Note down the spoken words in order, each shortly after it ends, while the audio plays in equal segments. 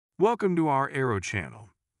Welcome to our Arrow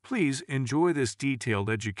channel. Please enjoy this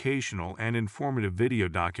detailed educational and informative video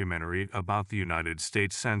documentary about the United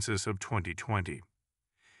States Census of 2020.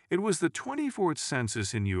 It was the 24th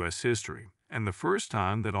census in U.S. history and the first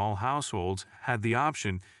time that all households had the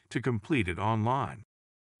option to complete it online.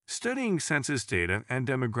 Studying census data and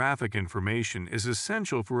demographic information is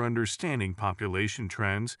essential for understanding population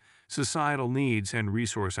trends, societal needs, and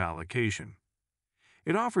resource allocation.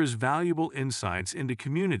 It offers valuable insights into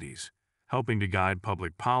communities, helping to guide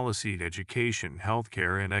public policy, education,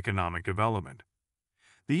 healthcare, and economic development.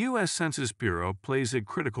 The U.S. Census Bureau plays a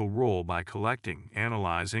critical role by collecting,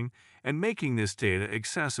 analyzing, and making this data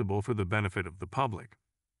accessible for the benefit of the public.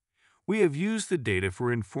 We have used the data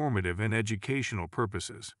for informative and educational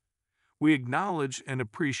purposes. We acknowledge and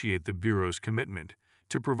appreciate the Bureau's commitment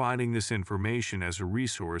to providing this information as a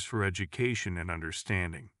resource for education and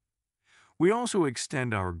understanding. We also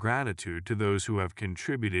extend our gratitude to those who have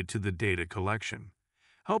contributed to the data collection,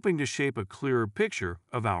 helping to shape a clearer picture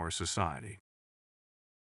of our society.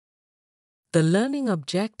 The learning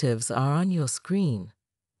objectives are on your screen.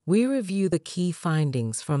 We review the key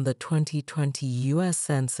findings from the 2020 U.S.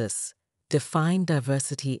 Census, define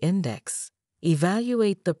diversity index,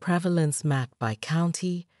 evaluate the prevalence map by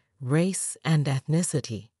county, race, and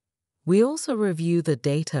ethnicity. We also review the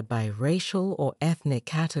data by racial or ethnic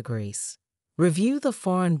categories. Review the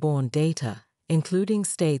foreign-born data, including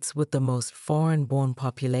states with the most foreign-born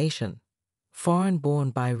population,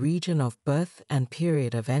 foreign-born by region of birth and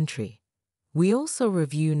period of entry. We also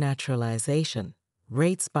review naturalization,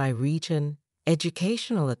 rates by region,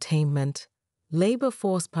 educational attainment, labor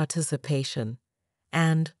force participation,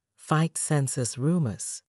 and fight census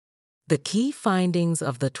rumors. The key findings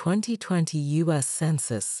of the 2020 U.S.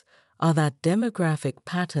 Census are that demographic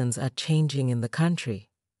patterns are changing in the country.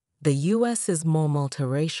 The U.S. is more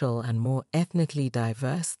multiracial and more ethnically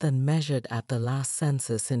diverse than measured at the last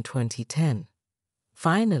census in 2010.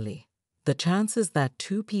 Finally, the chances that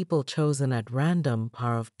two people chosen at random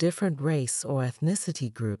are of different race or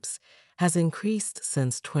ethnicity groups has increased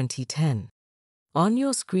since 2010. On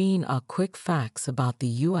your screen are quick facts about the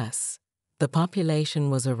U.S. The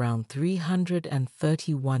population was around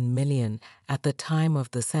 331 million at the time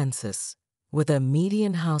of the census, with a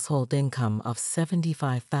median household income of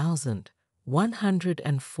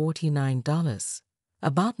 $75,149.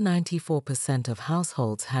 About 94% of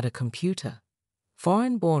households had a computer.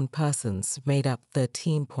 Foreign-born persons made up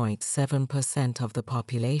 13.7% of the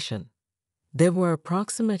population. There were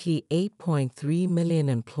approximately 8.3 million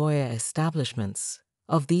employer establishments.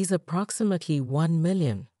 Of these, approximately 1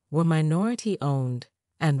 million were minority-owned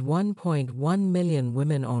and 1.1 million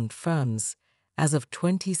women-owned firms as of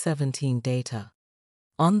 2017 data.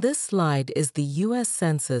 On this slide is the U.S.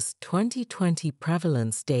 Census 2020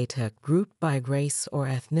 prevalence data grouped by race or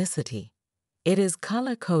ethnicity. It is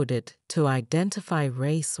color-coded to identify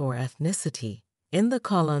race or ethnicity. In the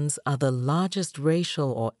columns are the largest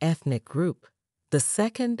racial or ethnic group, the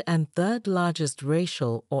second and third largest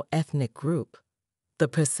racial or ethnic group. The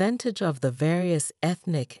percentage of the various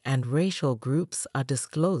ethnic and racial groups are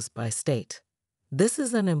disclosed by state. This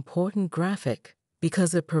is an important graphic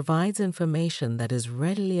because it provides information that is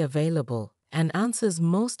readily available and answers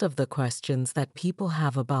most of the questions that people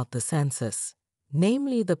have about the census,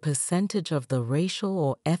 namely the percentage of the racial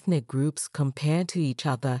or ethnic groups compared to each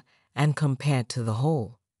other and compared to the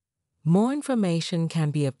whole. More information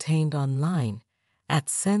can be obtained online at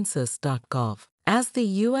census.gov. As the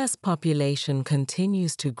U.S. population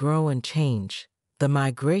continues to grow and change, the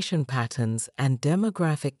migration patterns and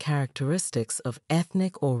demographic characteristics of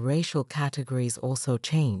ethnic or racial categories also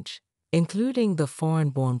change, including the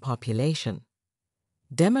foreign-born population.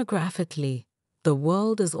 Demographically, the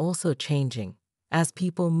world is also changing as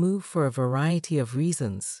people move for a variety of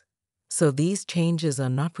reasons. So these changes are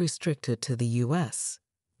not restricted to the U.S.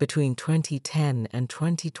 Between 2010 and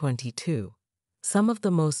 2022, some of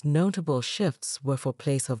the most notable shifts were for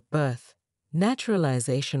place of birth,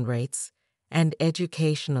 naturalization rates, and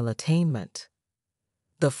educational attainment.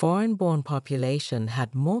 The foreign-born population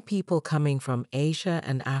had more people coming from Asia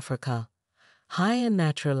and Africa, higher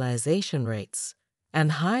naturalization rates,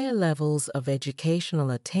 and higher levels of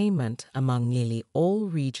educational attainment among nearly all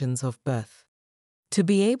regions of birth. To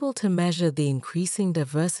be able to measure the increasing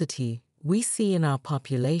diversity we see in our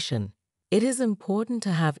population, it is important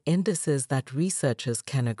to have indices that researchers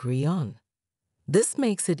can agree on. This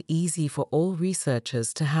makes it easy for all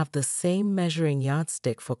researchers to have the same measuring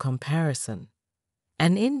yardstick for comparison.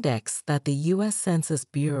 An index that the U.S. Census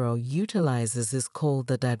Bureau utilizes is called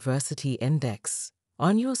the Diversity Index.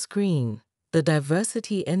 On your screen, the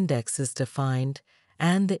Diversity Index is defined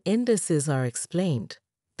and the indices are explained.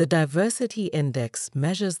 The diversity index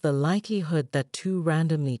measures the likelihood that two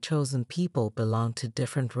randomly chosen people belong to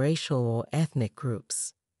different racial or ethnic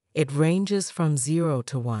groups. It ranges from 0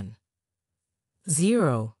 to 1.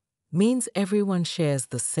 0 means everyone shares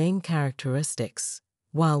the same characteristics,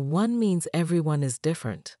 while 1 means everyone is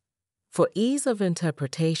different. For ease of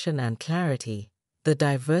interpretation and clarity, the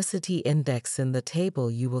diversity index in the table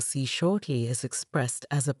you will see shortly is expressed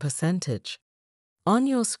as a percentage. On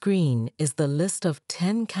your screen is the list of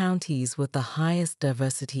 10 counties with the highest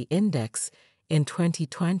diversity index in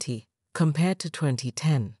 2020 compared to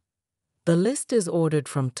 2010. The list is ordered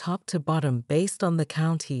from top to bottom based on the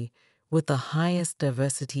county with the highest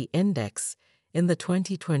diversity index in the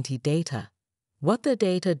 2020 data. What the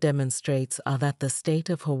data demonstrates are that the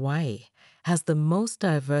state of Hawaii has the most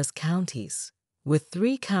diverse counties, with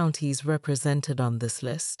 3 counties represented on this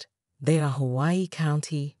list. They are Hawaii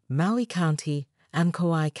County, Maui County, and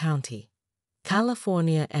Kauai County.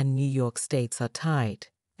 California and New York states are tied,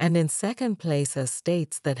 and in second place as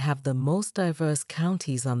states that have the most diverse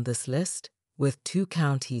counties on this list, with 2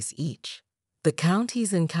 counties each. The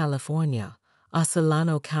counties in California are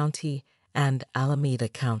Solano County and Alameda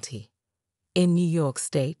County. In New York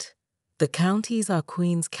State, the counties are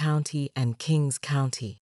Queens County and Kings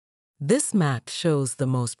County. This map shows the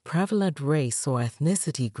most prevalent race or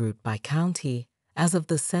ethnicity group by county as of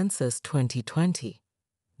the Census 2020.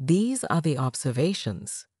 These are the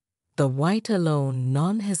observations. The white alone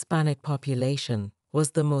non-Hispanic population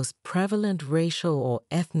was the most prevalent racial or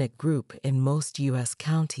ethnic group in most U.S.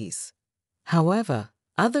 counties. However,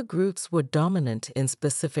 other groups were dominant in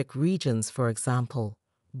specific regions, for example,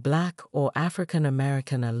 Black or African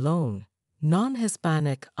American alone.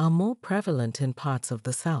 Non-Hispanic are more prevalent in parts of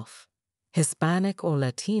the South. Hispanic or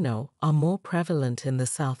Latino are more prevalent in the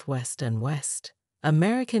Southwest and West.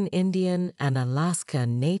 American Indian and Alaska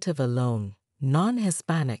Native alone,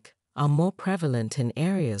 non-Hispanic, are more prevalent in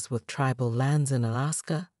areas with tribal lands in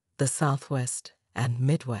Alaska, the Southwest, and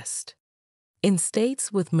Midwest. In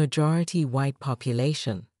states with majority white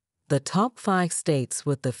population, the top 5 states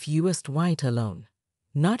with the fewest white alone,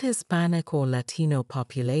 not Hispanic or Latino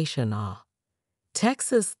population are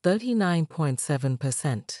Texas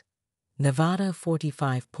 39.7%, Nevada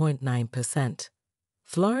 45.9%,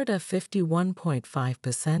 Florida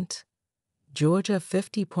 51.5%, Georgia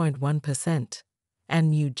 50.1%, and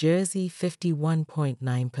New Jersey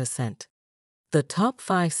 51.9%. The top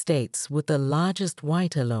 5 states with the largest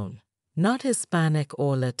white alone, not Hispanic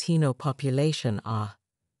or Latino population are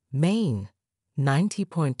Maine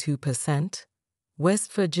 90.2%,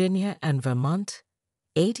 West Virginia and Vermont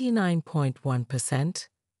 89.1%,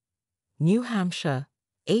 New Hampshire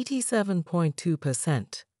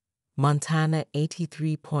 87.2%, Montana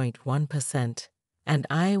 83.1%, and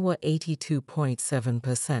Iowa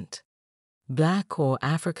 82.7%. Black or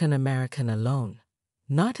African American alone,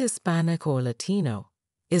 not Hispanic or Latino,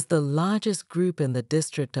 is the largest group in the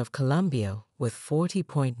District of Columbia with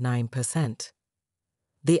 40.9%.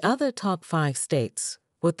 The other top 5 states,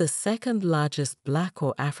 with the second largest Black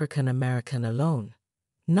or African American alone,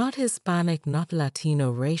 not Hispanic, not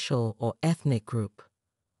Latino racial or ethnic group,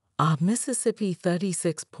 are Mississippi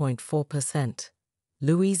 36.4%,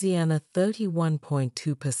 Louisiana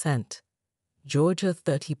 31.2%, Georgia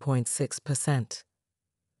 30.6%,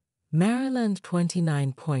 Maryland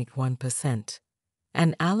 29.1%,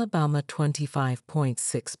 and Alabama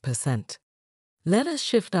 25.6%. Let us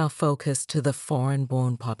shift our focus to the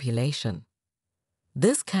foreign-born population.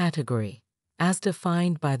 This category, as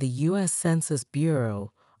defined by the U.S. Census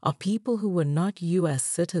Bureau, are people who were not U.S.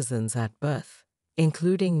 citizens at birth,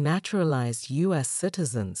 including naturalized U.S.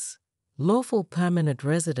 citizens, lawful permanent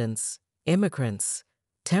residents, immigrants,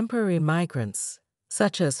 temporary migrants,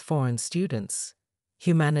 such as foreign students,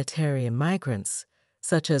 humanitarian migrants,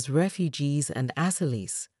 such as refugees and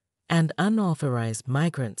asylees, and unauthorized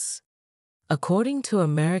migrants. According to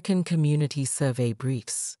American Community Survey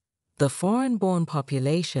briefs, the foreign-born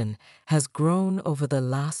population has grown over the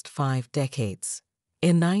last 5 decades.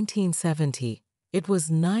 In 1970, it was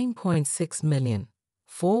 9.6 million,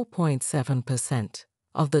 4.7%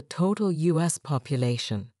 of the total U.S.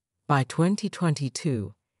 population. By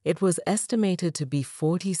 2022, it was estimated to be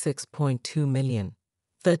 46.2 million,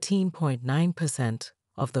 13.9%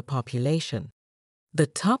 of the population. The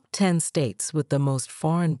top 10 states with the most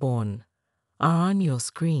foreign-born are on your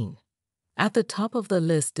screen. At the top of the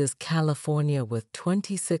list is California with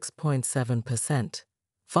 26.7%,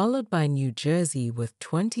 followed by New Jersey with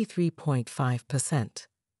 23.5%.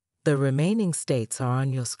 The remaining states are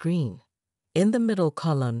on your screen. In the middle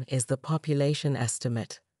column is the population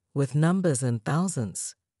estimate, with numbers in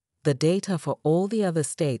thousands. The data for all the other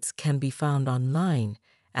states can be found online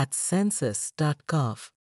at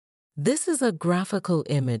census.gov. This is a graphical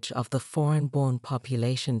image of the foreign-born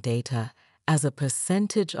population data as a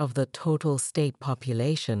percentage of the total state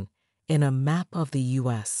population in a map of the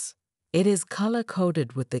U.S. It is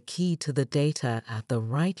color-coded with the key to the data at the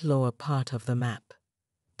right lower part of the map.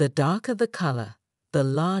 The darker the color, the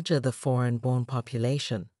larger the foreign-born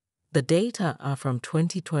population. The data are from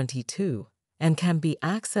 2022 and can be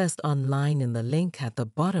accessed online in the link at the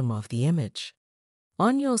bottom of the image.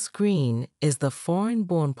 On your screen is the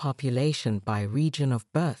foreign-born population by region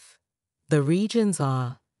of birth. The regions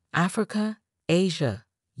are Africa, Asia,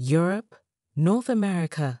 Europe, North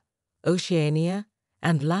America, Oceania,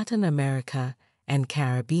 and Latin America and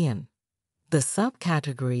Caribbean. The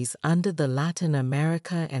subcategories under the Latin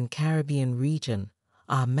America and Caribbean region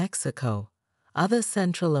are Mexico, other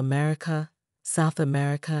Central America, South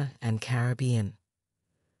America, and Caribbean.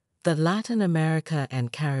 The Latin America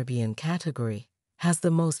and Caribbean category has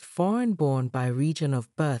the most foreign-born by region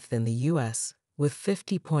of birth in the U.S., with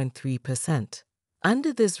 50.3%.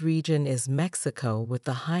 Under this region is Mexico with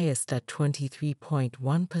the highest at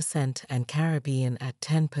 23.1% and Caribbean at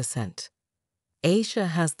 10%. Asia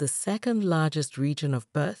has the second largest region of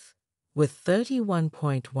birth, with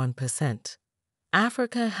 31.1%.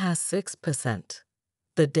 Africa has 6%.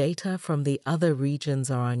 The data from the other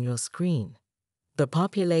regions are on your screen. The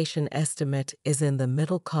population estimate is in the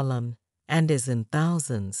middle column and is in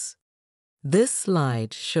thousands. This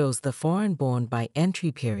slide shows the foreign-born by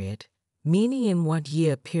entry period, meaning in what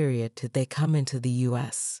year period did they come into the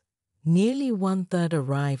U.S. Nearly one-third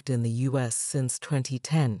arrived in the U.S. since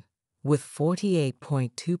 2010, with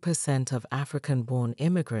 48.2% of African-born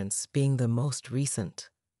immigrants being the most recent.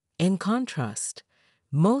 In contrast,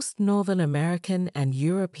 most Northern American and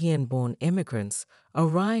European-born immigrants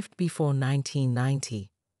arrived before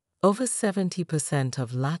 1990. Over 70%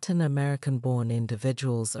 of Latin American-born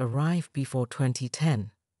individuals arrived before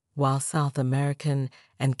 2010, while South American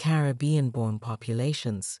and Caribbean-born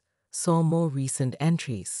populations saw more recent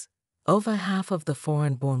entries. Over half of the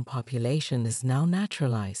foreign-born population is now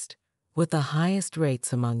naturalized, with the highest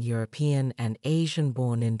rates among European and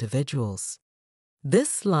Asian-born individuals.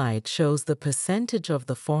 This slide shows the percentage of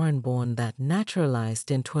the foreign-born that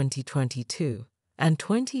naturalized in 2022 and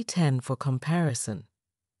 2010 for comparison.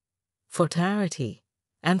 For clarity,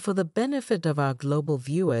 and for the benefit of our global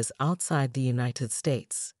viewers outside the United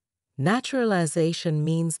States, naturalization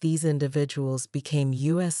means these individuals became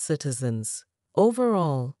U.S. citizens.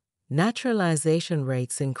 Overall, naturalization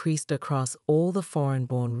rates increased across all the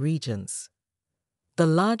foreign-born regions. The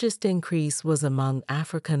largest increase was among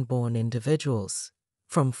African-born individuals,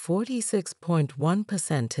 from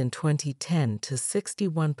 46.1% in 2010 to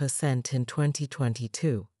 61% in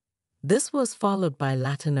 2022. This was followed by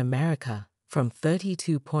Latin America, from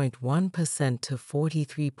 32.1% to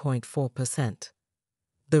 43.4%.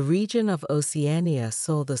 The region of Oceania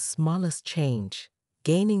saw the smallest change,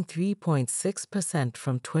 gaining 3.6%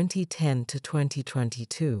 from 2010 to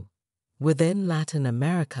 2022. Within Latin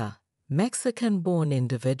America, Mexican-born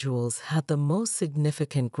individuals had the most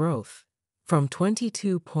significant growth, from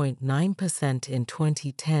 22.9% in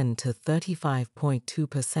 2010 to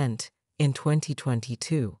 35.2% in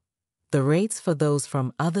 2022. The rates for those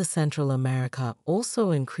from other Central America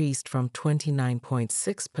also increased from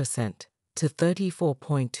 29.6% to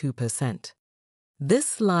 34.2%. This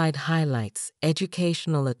slide highlights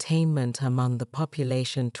educational attainment among the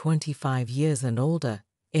population 25 years and older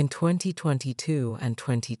in 2022 and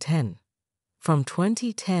 2010. From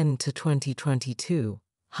 2010 to 2022,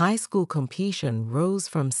 high school completion rose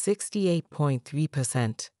from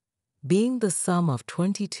 68.3%, being the sum of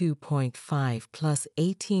 22.5 plus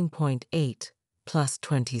 18.8 plus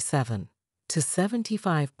 27, to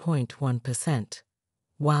 75.1%,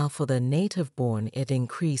 while for the native-born it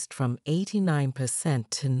increased from 89%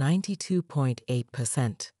 to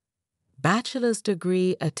 92.8%. Bachelor's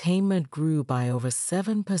degree attainment grew by over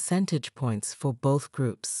 7 percentage points for both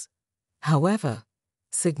groups. However,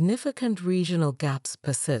 significant regional gaps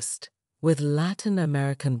persist, with Latin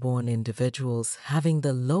American-born individuals having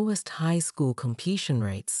the lowest high school completion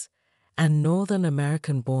rates and Northern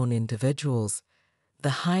American-born individuals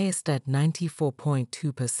the highest at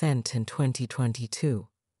 94.2% in 2022.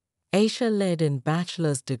 Asia led in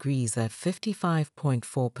bachelor's degrees at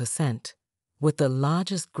 55.4%, with the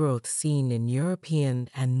largest growth seen in European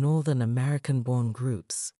and Northern American-born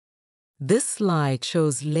groups. This slide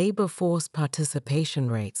shows labor force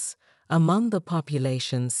participation rates among the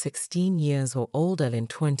population 16 years or older in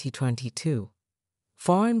 2022.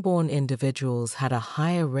 Foreign-born individuals had a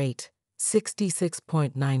higher rate,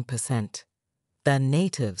 66.9%, than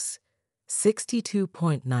natives,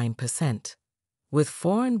 62.9%. with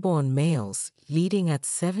foreign-born males leading at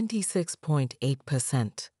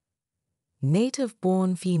 76.8%.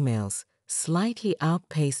 Native-born females slightly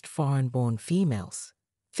outpaced foreign-born females,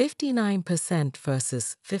 59%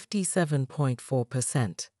 versus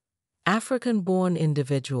 57.4%. African-born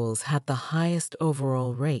individuals had the highest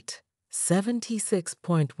overall rate,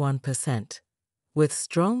 76.1%, with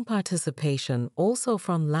strong participation also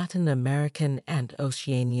from Latin American and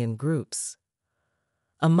Oceanian groups.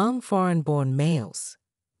 Among foreign-born males,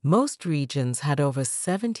 most regions had over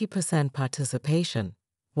 70% participation,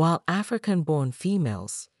 while African-born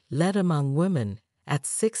females led among women at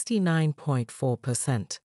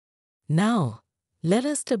 69.4%. Now, let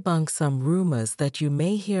us debunk some rumors that you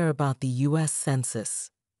may hear about the U.S.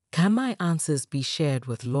 Census. Can my answers be shared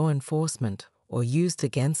with law enforcement or used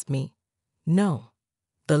against me? No.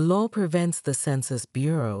 The law prevents the Census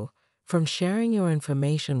Bureau from sharing your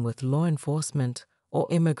information with law enforcement or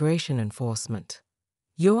immigration enforcement.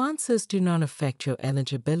 Your answers do not affect your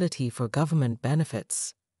eligibility for government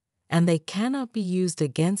benefits, and they cannot be used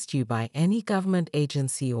against you by any government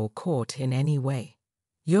agency or court in any way.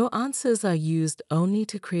 Your answers are used only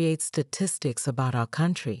to create statistics about our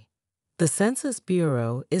country. The Census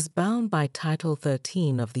Bureau is bound by Title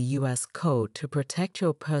 13 of the U.S. Code to protect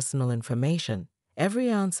your personal information, every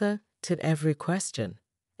answer to every question,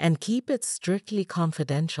 and keep it strictly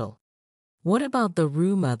confidential. What about the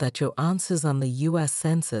rumor that your answers on the U.S.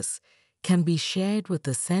 Census can be shared with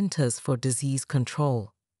the Centers for Disease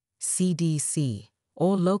Control, CDC,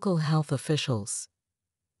 or local health officials?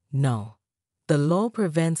 No. The law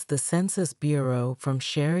prevents the Census Bureau from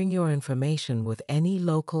sharing your information with any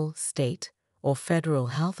local, state, or federal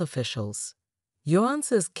health officials. Your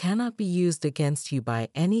answers cannot be used against you by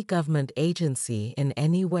any government agency in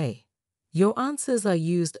any way. Your answers are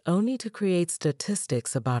used only to create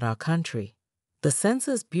statistics about our country. The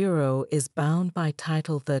Census Bureau is bound by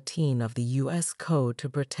Title 13 of the U.S. Code to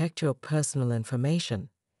protect your personal information,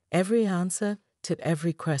 every answer to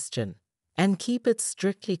every question, and keep it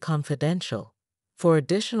strictly confidential. For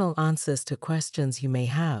additional answers to questions you may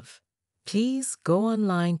have, please go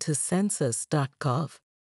online to census.gov.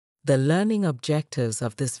 The learning objectives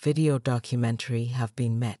of this video documentary have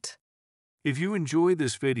been met. If you enjoyed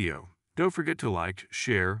this video, don't forget to like,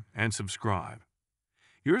 share, and subscribe.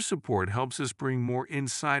 Your support helps us bring more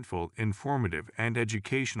insightful, informative, and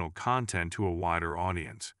educational content to a wider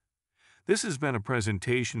audience. This has been a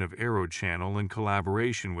presentation of Arrow Channel in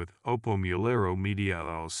collaboration with Oppo Mulero Media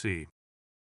LLC.